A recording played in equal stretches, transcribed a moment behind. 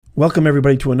Welcome,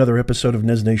 everybody, to another episode of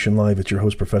Nez Nation Live. It's your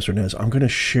host, Professor Nez. I'm going to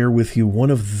share with you one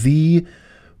of the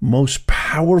most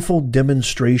powerful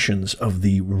demonstrations of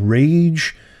the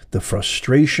rage, the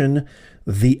frustration,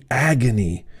 the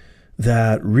agony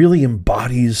that really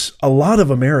embodies a lot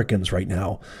of Americans right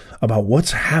now about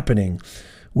what's happening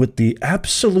with the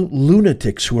absolute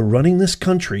lunatics who are running this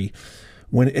country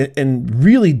and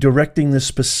really directing this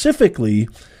specifically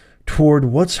toward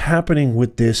what's happening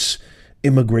with this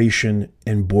immigration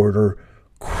and border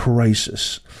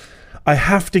crisis. I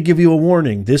have to give you a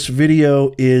warning. This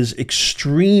video is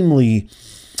extremely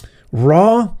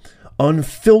raw,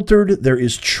 unfiltered. There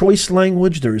is choice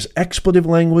language. There is expletive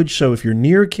language. So if you're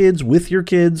near kids, with your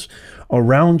kids,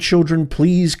 around children,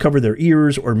 please cover their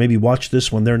ears, or maybe watch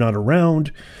this when they're not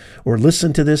around, or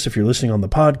listen to this if you're listening on the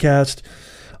podcast.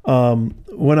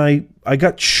 When I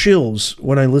got chills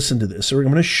when I listened to this. So I'm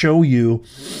going to show you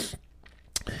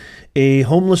a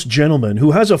homeless gentleman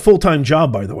who has a full-time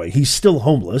job, by the way. He's still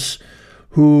homeless,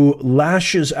 who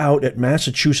lashes out at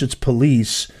Massachusetts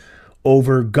police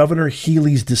over Governor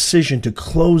Healey's decision to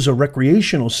close a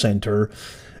recreational center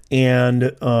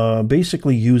and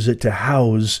basically use it to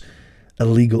house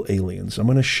illegal aliens. I'm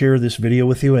going to share this video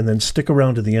with you and then stick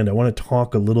around to the end. I want to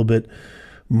talk a little bit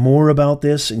more about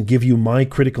this and give you my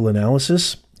critical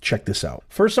analysis. Check this out.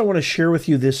 First, I want to share with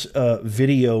you this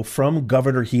video from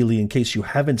Governor Healey in case you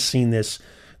haven't seen this,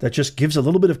 that just gives a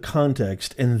little bit of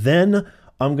context. And then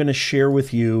I'm going to share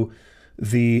with you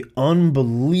the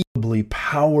unbelievably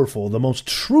powerful, the most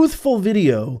truthful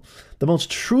video, the most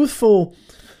truthful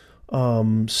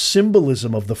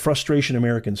symbolism of the frustration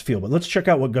Americans feel. But let's check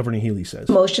out what Governor Healey says.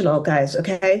 Emotional, guys,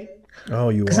 okay? Oh,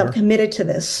 you are? Because I'm committed to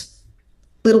this.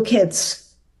 Little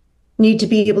kids need to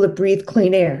be able to breathe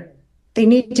clean air. They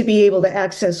need to be able to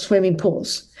access swimming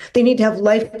pools. They need to have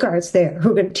lifeguards there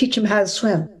who are going to teach them how to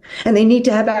swim. And they need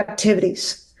to have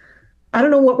activities. I don't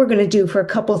know what we're going to do for a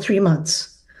couple, 3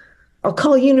 months. I'll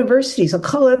call universities. I'll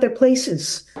call other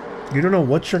places. You don't know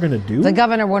what you're going to do? The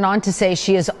governor went on to say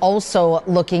she is also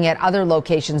looking at other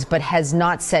locations, but has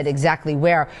not said exactly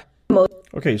where.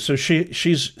 Okay, so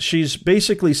she's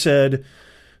basically said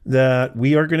that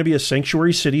we are going to be a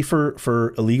sanctuary city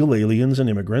for illegal aliens and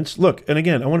immigrants. Look, and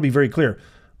again, I want to be very clear.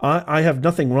 I have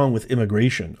nothing wrong with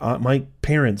immigration. My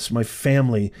parents, my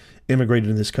family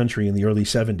immigrated in this country in the early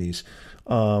 70s.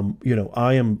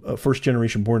 I am a first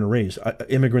generation born and raised.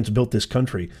 Immigrants built this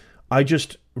country. I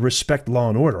just respect law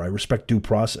and order. I respect due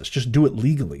process. Just do it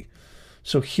legally.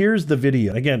 So here's the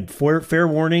video. Again, fair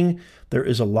warning, there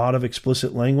is a lot of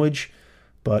explicit language,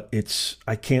 but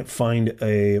I can't find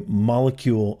a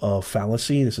molecule of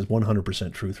fallacy. This is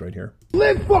 100% truth right here.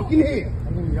 Live fucking here.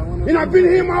 And I've been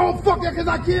here my whole fucking because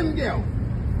I can yell.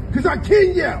 Because I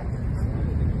can yell.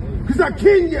 Because I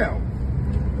can yell.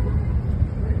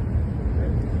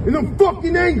 And I'm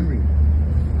fucking angry.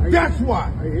 That's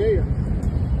why. I hear you.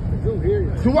 I do hear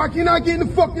you. So why can't I get in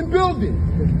the fucking building?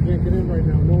 You can't get in right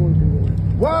now. No one can go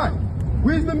in. Why?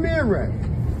 Where's the mayor at?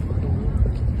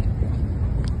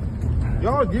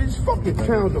 Y'all, these fucking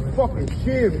towns are fucking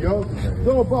sham, yo. It's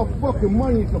all about fucking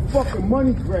money. It's a fucking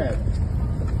money grab.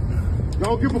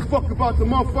 Y'all don't give a fuck about the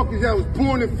motherfuckers that was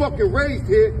born and fucking raised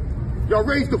here. Y'all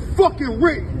raised the fucking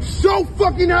rent so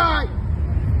fucking high.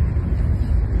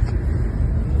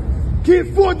 Can't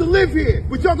afford to live here,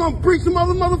 but y'all gonna bring some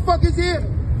other motherfuckers here?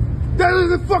 That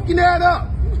doesn't fucking add up.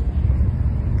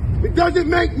 It doesn't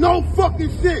make no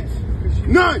fucking sense.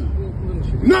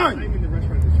 None.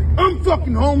 None. I'm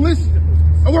fucking homeless.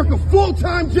 I work a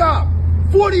full-time job,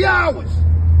 40 hours,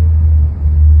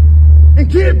 and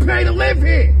can't pay to live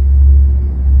here.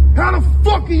 How the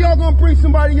fuck are y'all gonna bring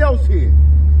somebody else here?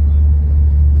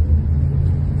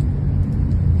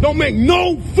 Don't make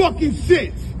no fucking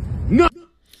sense. No.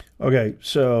 Okay,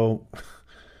 so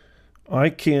I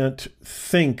can't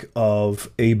think of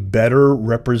a better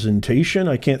representation.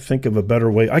 I can't think of a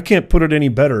better way. I can't put it any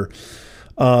better.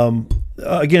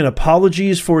 Again,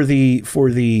 apologies for the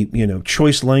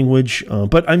choice language,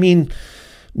 but I mean,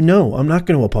 no, I'm not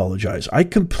going to apologize. I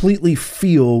completely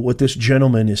feel what this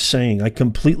gentleman is saying. I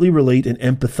completely relate and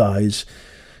empathize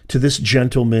to this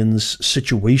gentleman's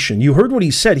situation. You heard what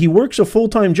he said. He works a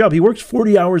full-time job. He works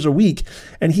 40 hours a week,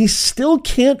 and he still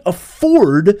can't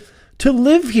afford to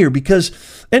live here because,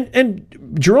 and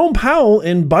Jerome Powell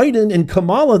and Biden and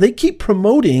Kamala, they keep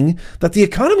promoting that the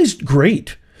economy's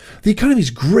great. The economy's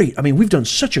great. I mean, we've done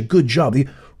such a good job.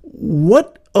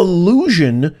 What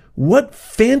illusion, what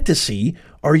fantasy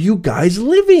are you guys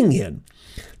living in?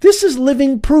 This is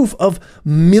living proof of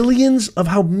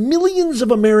how millions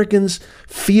of Americans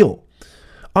feel.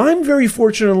 I'm very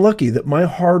fortunate and lucky that my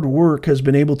hard work has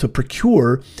been able to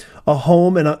procure a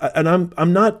home, and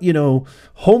I'm not,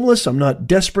 homeless. I'm not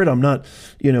desperate. I'm not,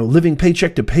 living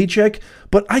paycheck to paycheck,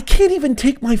 but I can't even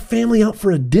take my family out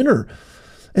for a dinner.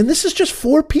 And this is just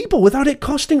 4 people without it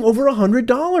costing over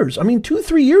 $100. I mean,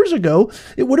 2-3 years ago,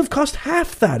 it would have cost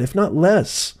half that, if not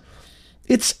less.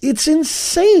 It's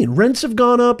insane. Rents have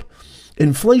gone up.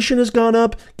 Inflation has gone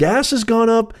up. Gas has gone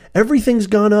up. Everything's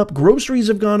gone up. Groceries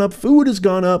have gone up. Food has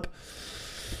gone up.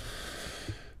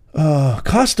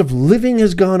 Cost of living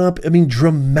has gone up. I mean,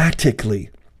 dramatically.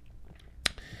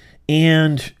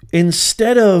 And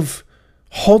instead of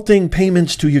halting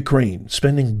payments to Ukraine,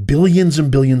 spending billions and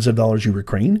billions of dollars to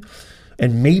Ukraine,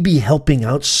 and maybe helping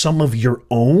out some of your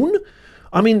own.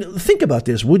 I mean, think about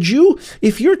this. Would you,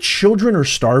 if your children are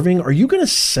starving, are you going to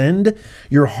send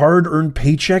your hard-earned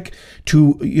paycheck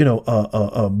to,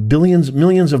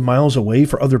 millions of miles away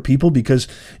for other people because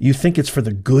you think it's for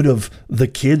the good of the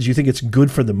kids? You think it's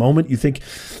good for the moment? You think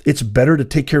it's better to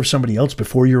take care of somebody else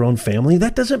before your own family?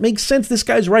 That doesn't make sense. This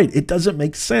guy's right. It doesn't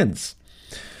make sense.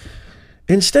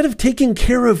 Instead of taking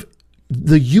care of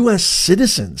the U.S.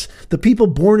 citizens, the people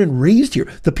born and raised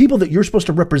here, the people that you're supposed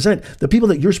to represent, the people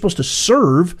that you're supposed to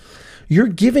serve, you're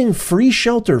giving free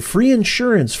shelter, free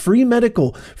insurance, free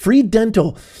medical, free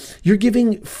dental. You're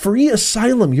giving free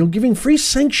asylum. You're giving free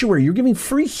sanctuary. You're giving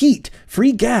free heat,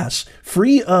 free gas,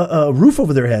 free roof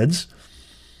over their heads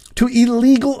to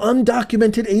illegal,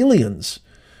 undocumented aliens,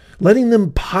 letting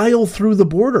them pile through the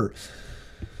border.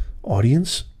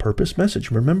 Audience, purpose,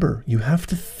 message. Remember, you have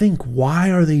to think,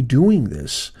 why are they doing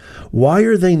this? Why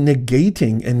are they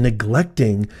negating and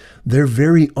neglecting their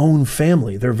very own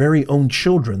family, their very own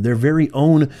children, their very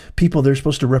own people they're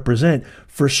supposed to represent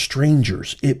for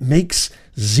strangers? It makes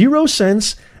zero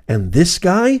sense. And this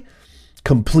guy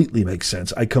completely makes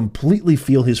sense. I completely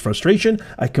feel his frustration.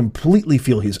 I completely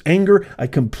feel his anger. I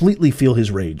completely feel his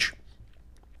rage.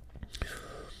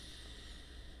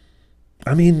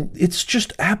 I mean, it's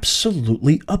just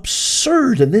absolutely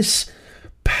absurd. And this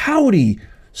pouty,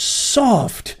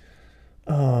 soft,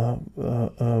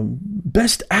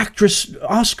 best actress,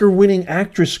 Oscar-winning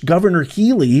actress, Governor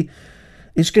Healy,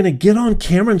 is going to get on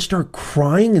camera and start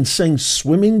crying and saying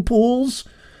swimming pools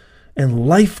and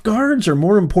lifeguards are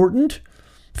more important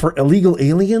for illegal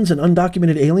aliens and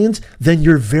undocumented aliens than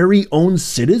your very own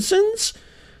citizens?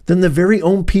 Than the very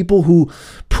own people who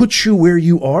put you where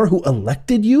you are, who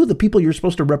elected you, the people you're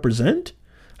supposed to represent?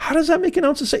 How does that make an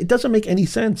ounce of sense? It doesn't make any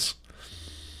sense.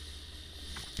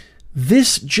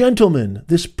 This gentleman,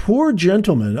 this poor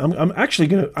gentleman, I'm actually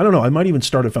going to, I don't know, I might even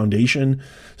start a foundation,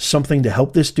 something to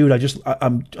help this dude.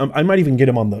 I might even get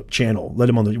him on the channel, let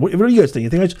him on the, what do you guys think? You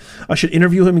think I should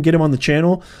interview him and get him on the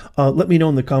channel? Let me know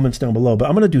in the comments down below, but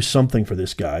I'm going to do something for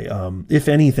this guy. If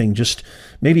anything, just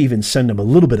maybe even send him a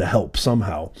little bit of help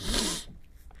somehow.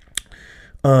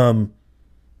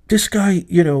 This guy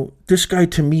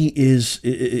to me is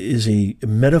a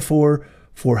metaphor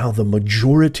for how the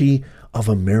majority of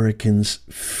Americans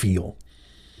feel.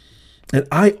 And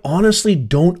I honestly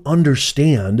don't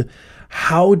understand,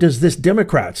 how does this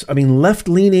Democrats, I mean,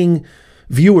 left-leaning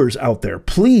viewers out there,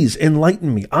 please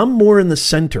enlighten me. I'm more in the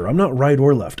center. I'm not right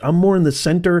or left. I'm more in the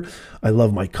center. I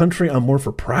love my country. I'm more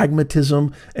for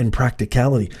pragmatism and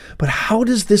practicality. But how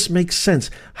does this make sense?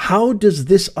 How does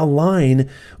this align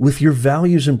with your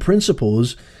values and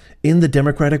principles in the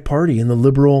Democratic Party, in the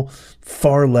liberal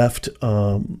far left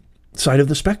side of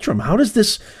the spectrum? How does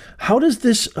this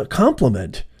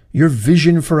complement your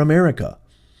vision for America?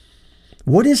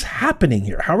 What is happening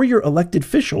here? How are your elected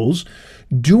officials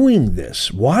doing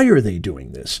this? Why are they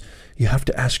doing this? You have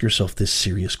to ask yourself this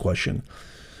serious question.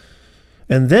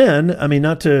 And then, I mean,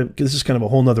 this is kind of a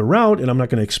whole nother route, and I'm not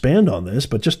going to expand on this,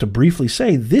 but just to briefly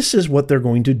say, this is what they're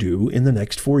going to do in the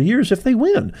next 4 years if they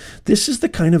win. This is the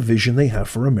kind of vision they have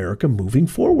for America moving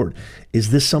forward.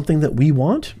 Is this something that we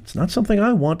want? It's not something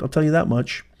I want, I'll tell you that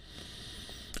much.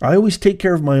 I always take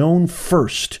care of my own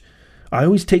first. I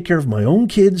always take care of my own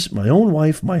kids, my own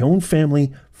wife, my own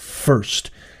family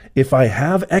first. If I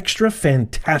have extra,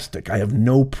 fantastic. I have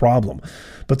no problem.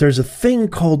 But there's a thing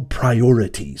called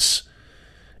priorities.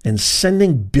 And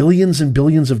sending billions and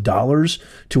billions of dollars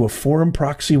to a foreign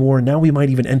proxy war. Now we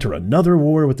might even enter another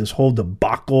war with this whole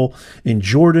debacle in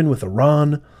Jordan with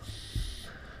Iran.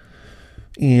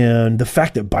 And the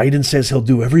fact that Biden says he'll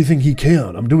do everything he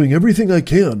can. I'm doing everything I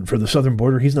can for the southern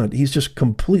border. He's not. He's just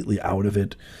completely out of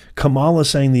it. Kamala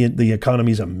saying the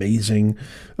economy is amazing.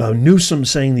 Newsom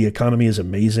saying the economy is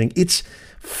amazing. It's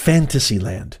fantasy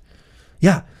land.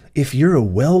 Yeah. If you're a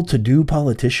well-to-do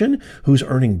politician who's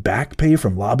earning back pay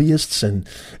from lobbyists and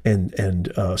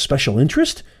special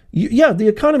interest, the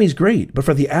economy's great. But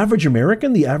for the average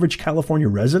American, the average California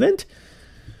resident,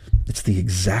 It's the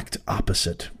exact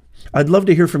opposite. I'd love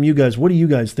to hear from you guys. What do you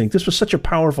guys think? This was such a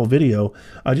powerful video.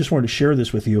 I just wanted to share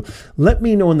this with you. Let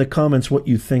me know in the comments what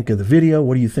you think of the video.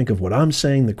 What do you think of what I'm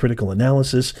saying, the critical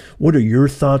analysis? What are your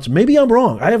thoughts? Maybe I'm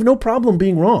wrong. I have no problem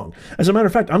being wrong. As a matter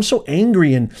of fact, I'm so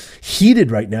angry and heated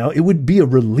right now, it would be a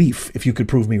relief if you could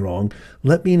prove me wrong.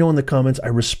 Let me know in the comments. I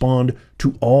respond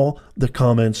to all the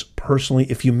comments personally.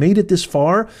 If you made it this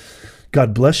far,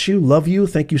 God bless you. Love you.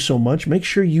 Thank you so much. Make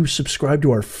sure you subscribe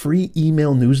to our free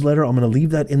email newsletter. I'm going to leave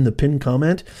that in the pinned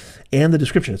comment and the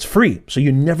description. It's free, so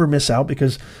you never miss out,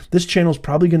 because this channel is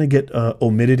probably going to get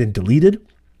omitted and deleted.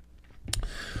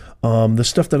 The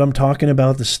stuff that I'm talking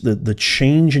about, the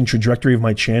change in trajectory of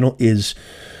my channel is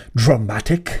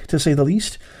dramatic, to say the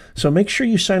least. So make sure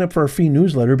you sign up for our free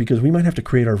newsletter, because we might have to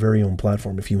create our very own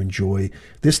platform if you enjoy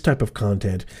this type of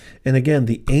content. And again,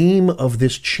 the aim of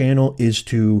this channel is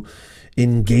to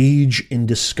engage in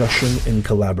discussion and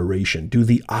collaboration. Do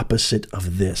the opposite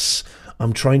of this.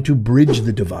 I'm trying to bridge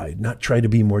the divide, not try to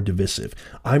be more divisive.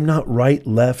 I'm not right,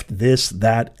 left, this,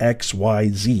 that, X, Y,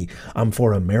 Z. I'm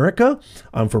for America.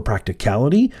 I'm for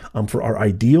practicality. I'm for our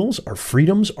ideals, our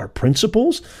freedoms, our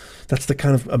principles. That's the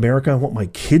kind of America I want my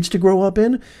kids to grow up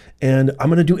in. And I'm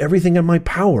going to do everything in my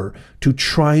power to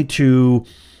try to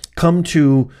come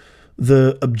to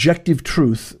the objective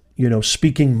truth,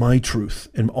 speaking my truth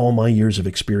in all my years of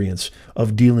experience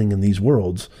of dealing in these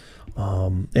worlds.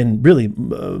 And really,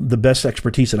 the best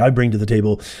expertise that I bring to the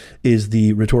table is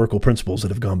the rhetorical principles that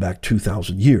have gone back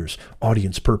 2,000 years.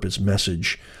 Audience, purpose,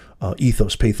 message,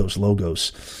 ethos, pathos,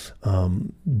 logos.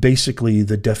 Basically,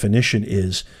 the definition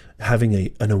is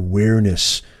having an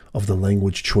awareness of the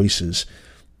language choices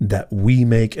that we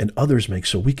make and others make,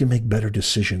 so we can make better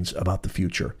decisions about the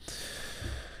future.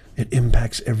 It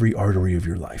impacts every artery of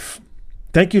your life.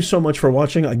 Thank you so much for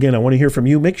watching. Again, I want to hear from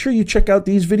you. Make sure you check out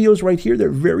these videos right here. They're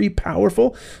very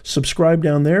powerful. Subscribe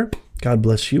down there. God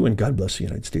bless you, and God bless the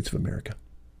United States of America.